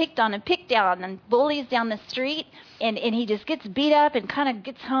picked on and picked on and picked on and bullies down the street. And he just gets beat up and kind of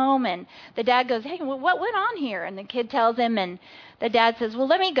gets home. And the dad goes, hey, what went on here? And the kid tells him, and the dad says, well,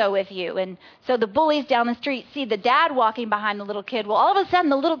 let me go with you. And so the bullies down the street see the dad walking behind the little kid. Well, all of a sudden,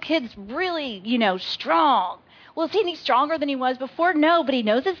 the little kid's really, strong. Well, is he any stronger than he was before? No, but he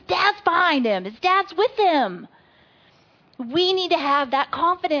knows his dad's behind him. His dad's with him. We need to have that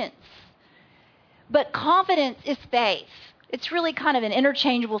confidence. But confidence is faith. It's really kind of an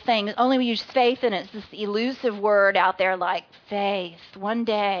interchangeable thing. Only we use faith, and it's this elusive word out there like faith, one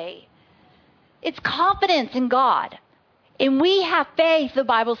day. It's confidence in God. And we have faith, the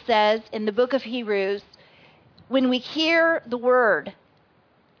Bible says in the book of Hebrews, when we hear the word.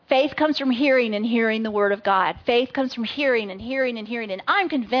 Faith comes from hearing and hearing the word of God. Faith comes from hearing and hearing and hearing. And I'm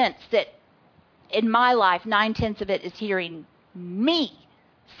convinced that in my life, 9/10 of it is hearing me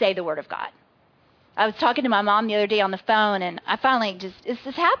say the word of God. I was talking to my mom the other day on the phone, and I finally this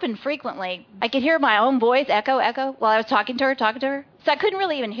happened frequently. I could hear my own voice echo, while I was talking to her. So I couldn't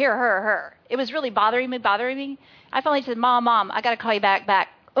really even hear her. It was really bothering me. I finally said, Mom, I got to call you back.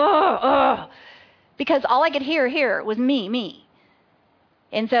 Because all I could hear was me.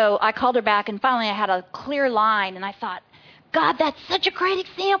 And so I called her back, and finally I had a clear line, and I thought, God, that's such a great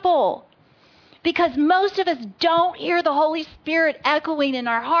example. Because most of us don't hear the Holy Spirit echoing in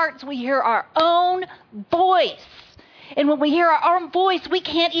our hearts. We hear our own voice. And when we hear our own voice, we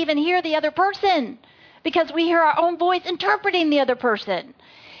can't even hear the other person because we hear our own voice interpreting the other person.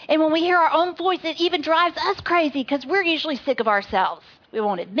 And when we hear our own voice, it even drives us crazy because we're usually sick of ourselves. We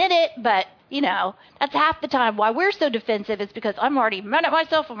won't admit it, but, that's half the time. Why we're so defensive is because I'm already mad at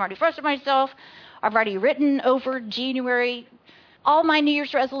myself. I'm already frustrated with myself. I've already written over January. All my New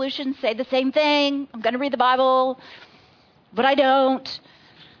Year's resolutions say the same thing. I'm going to read the Bible, but I don't.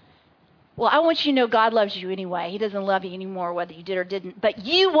 Well, I want you to know God loves you anyway. He doesn't love you anymore whether you did or didn't. But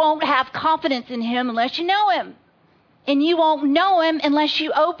you won't have confidence in him unless you know him. And you won't know him unless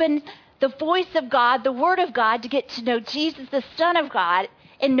you open the voice of God, the Word of God, to get to know Jesus, the Son of God,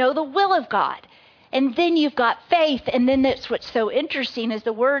 and know the will of God. And then you've got faith. And then that's what's so interesting is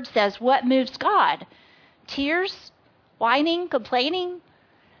the Word says, what moves God? Tears? Whining? Complaining?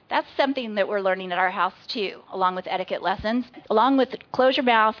 That's something that we're learning at our house too, along with etiquette lessons. Along with close your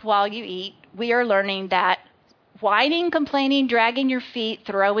mouth while you eat, we are learning that whining, complaining, dragging your feet,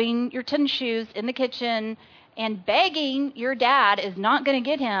 throwing your tennis shoes in the kitchen, and begging your dad is not going to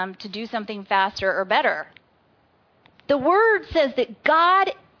get him to do something faster or better. The Word says that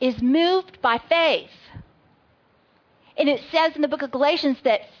God is moved by faith. And it says in the book of Galatians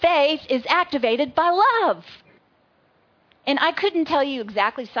that faith is activated by love. And I couldn't tell you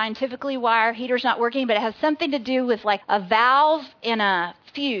exactly scientifically why our heater's not working, but it has something to do with like a valve and a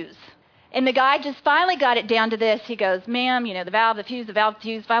fuse. And the guy just finally got it down to this. He goes, ma'am, the valve, the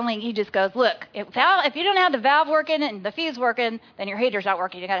fuse. Finally, he just goes, look, if you don't have the valve working and the fuse working, then your heater's not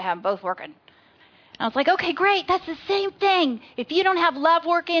working. You got to have them both working. And I was like, okay, great. That's the same thing. If you don't have love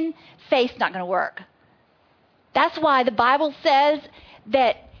working, faith's not going to work. That's why the Bible says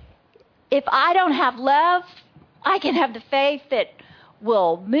that if I don't have love, I can have the faith that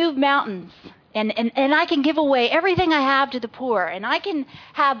will move mountains. And I can give away everything I have to the poor. And I can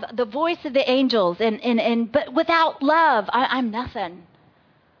have the voice of the angels. But without love, I'm nothing.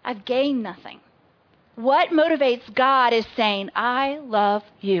 I've gained nothing. What motivates God is saying, I love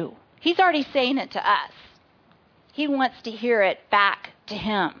you. He's already saying it to us. He wants to hear it back to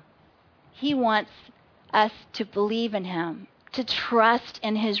him. He wants us to believe in him, to trust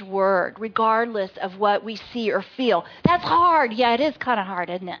in his word, regardless of what we see or feel. That's hard. Yeah, it is kind of hard,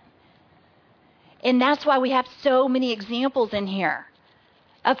 isn't it? And that's why we have so many examples in here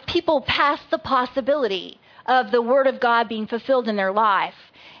of people past the possibility of the Word of God being fulfilled in their life,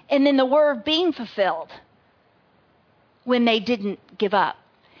 and then the Word being fulfilled when they didn't give up.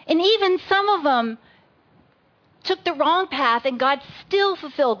 And even some of them took the wrong path, and God still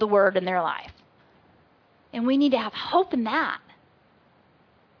fulfilled the Word in their life. And we need to have hope in that.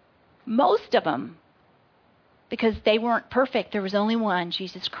 Most of them, because they weren't perfect. There was only one,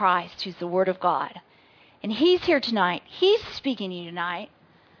 Jesus Christ, who's the Word of God. And he's here tonight. He's speaking to you tonight.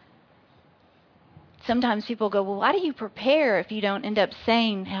 Sometimes people go, well, why do you prepare if you don't end up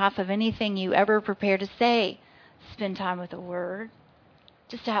saying half of anything you ever prepare to say? Spend time with the Word.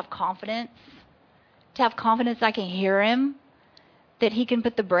 Just to have confidence. To have confidence I can hear him. That he can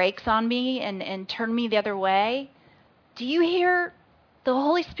put the brakes on me and turn me the other way. Do you hear the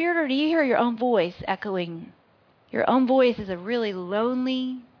Holy Spirit, or do you hear your own voice echoing? Your own voice is a really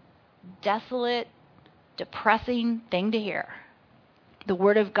lonely, desolate, depressing thing to hear. The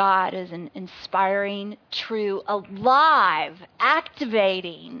Word of God is an inspiring, true, alive,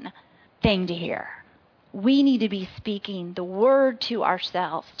 activating thing to hear. We need to be speaking the Word to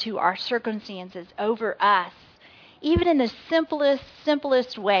ourselves, to our circumstances, over us, even in the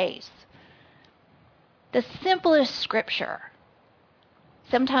simplest ways. The simplest scripture.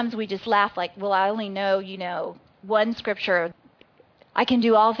 Sometimes we just laugh like, well, I only know, one scripture. I can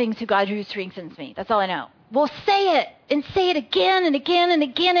do all things through God who strengthens me. That's all I know. Well, say it, and say it again and again and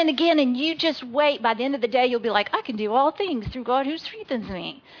again and again, and you just wait. By the end of the day, you'll be like, I can do all things through God who strengthens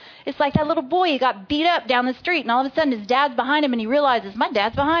me. It's like that little boy who got beat up down the street, and all of a sudden his dad's behind him, and he realizes, my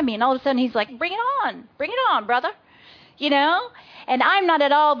dad's behind me. And all of a sudden he's like, bring it on, brother. And I'm not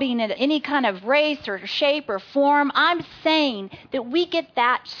at all being in any kind of race or shape or form. I'm saying that we get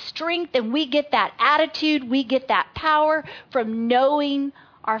that strength and we get that attitude, we get that power from knowing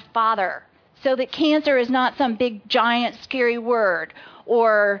our Father. So that cancer is not some big, giant, scary word,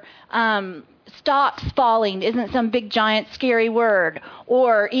 or stocks falling isn't some big, giant, scary word,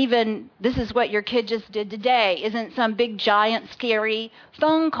 or even this is what your kid just did today isn't some big, giant, scary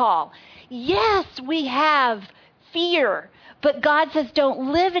phone call. Yes, we have fear, but God says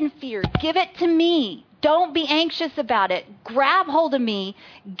don't live in fear. Give it to me. Don't be anxious about it. Grab hold of me.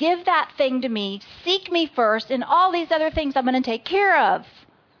 Give that thing to me. Seek me first, and all these other things I'm going to take care of.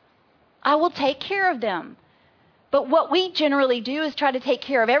 I will take care of them. But what we generally do is try to take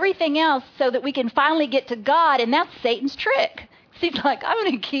care of everything else so that we can finally get to God, and that's Satan's trick. Seems like I'm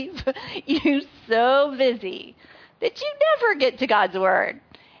going to keep you so busy that you never get to God's Word.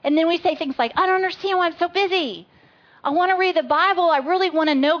 And then we say things like, I don't understand why I'm so busy. I want to read the Bible. I really want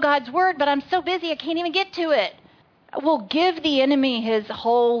to know God's word, but I'm so busy I can't even get to it. We'll give the enemy his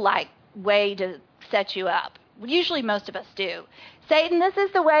whole way to set you up. Usually most of us do. Satan, this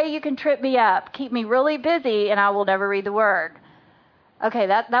is the way you can trip me up. Keep me really busy and I will never read the word. Okay,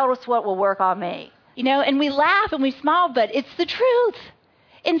 that was what will work on me. And we laugh and we smile, but it's the truth.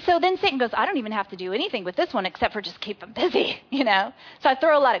 And so then Satan goes, I don't even have to do anything with this one except for just keep him busy, So I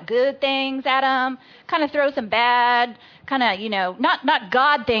throw a lot of good things at him, kind of throw some bad, kind of, not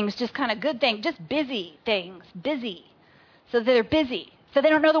God things, just kind of good things, just busy things, busy. So they're busy. So they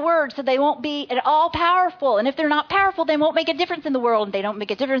don't know the word, so they won't be at all powerful. And if they're not powerful, they won't make a difference in the world. And they don't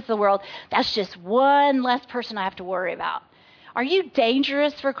make a difference in the world. That's just one less person I have to worry about. Are you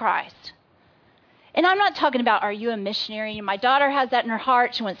dangerous for Christ? And I'm not talking about, are you a missionary? My daughter has that in her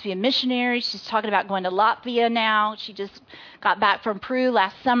heart. She wants to be a missionary. She's talking about going to Latvia now. She just got back from Peru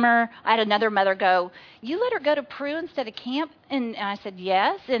last summer. I had another mother go, you let her go to Peru instead of camp? And I said,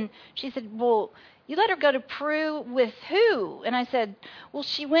 yes. And she said, well, you let her go to Peru with who? And I said, well,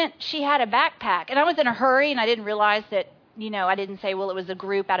 she had a backpack. And I was in a hurry, and I didn't realize that, I didn't say, well, it was a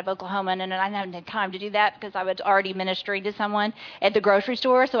group out of Oklahoma, and I hadn't had time to do that because I was already ministering to someone at the grocery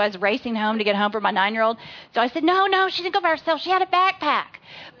store, so I was racing home to get home for my 9-year-old. So I said, no, she didn't go by herself. She had a backpack,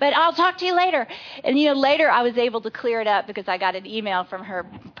 but I'll talk to you later. And, later I was able to clear it up because I got an email from her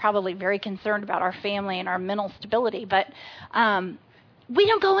probably very concerned about our family and our mental stability. But we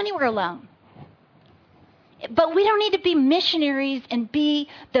don't go anywhere alone. But we don't need to be missionaries and be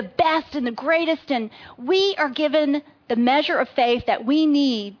the best and the greatest. And we are given the measure of faith that we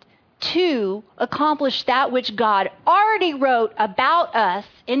need to accomplish that which God already wrote about us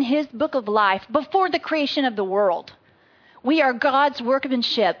in his book of life before the creation of the world. We are God's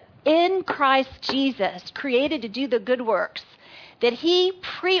workmanship in Christ Jesus, created to do the good works that he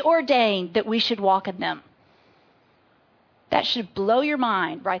preordained that we should walk in them. That should blow your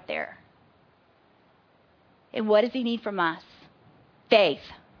mind right there. And what does he need from us? Faith.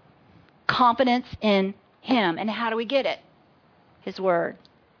 Confidence in him. And how do we get it? His word.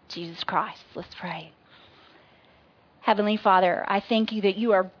 Jesus Christ. Let's pray. Heavenly Father, I thank you that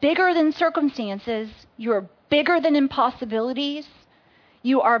you are bigger than circumstances. You are bigger than impossibilities.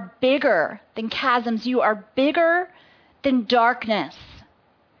 You are bigger than chasms. You are bigger than darkness.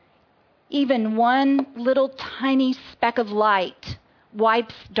 Even one little tiny speck of light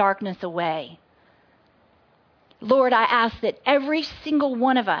wipes darkness away. Lord, I ask that every single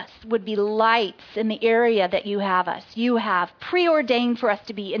one of us would be lights in the area that you have us. You have preordained for us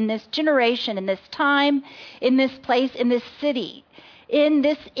to be in this generation, in this time, in this place, in this city, in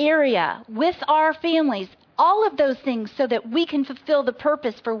this area, with our families, all of those things so that we can fulfill the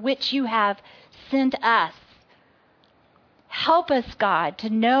purpose for which you have sent us. Help us, God, to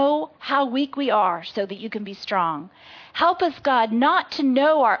know how weak we are so that you can be strong. Help us, God, not to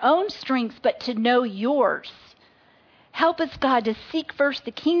know our own strengths, but to know yours. Help us, God, to seek first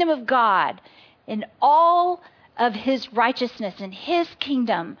the kingdom of God and all of his righteousness and his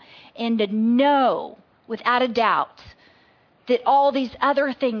kingdom, and to know without a doubt that all these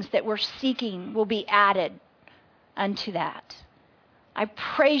other things that we're seeking will be added unto that. I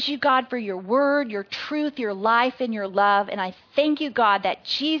praise you, God, for your word, your truth, your life, and your love. And I thank you, God, that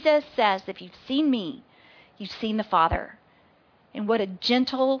Jesus says, if you've seen me, you've seen the Father. And what a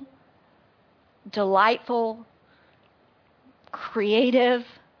gentle, delightful, creative,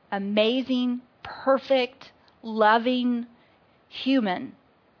 amazing, perfect, loving, human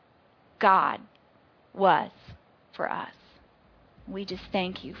God was for us. We just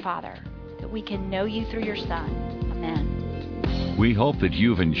thank you, Father, that we can know you through your Son. Amen. We hope that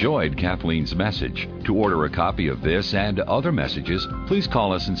you've enjoyed Kathleen's message. To order a copy of this and other messages, please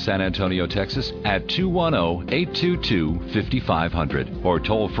call us in San Antonio, Texas at 210-822-5500 or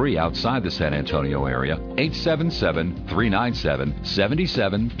toll free outside the San Antonio area,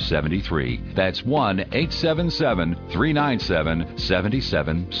 877-397-7773. That's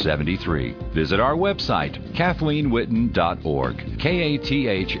 1-877-397-7773. Visit our website, KathleenWhitten.org,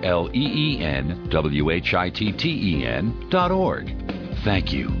 KathleenWhitten.org.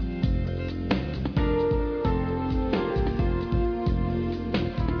 Thank you.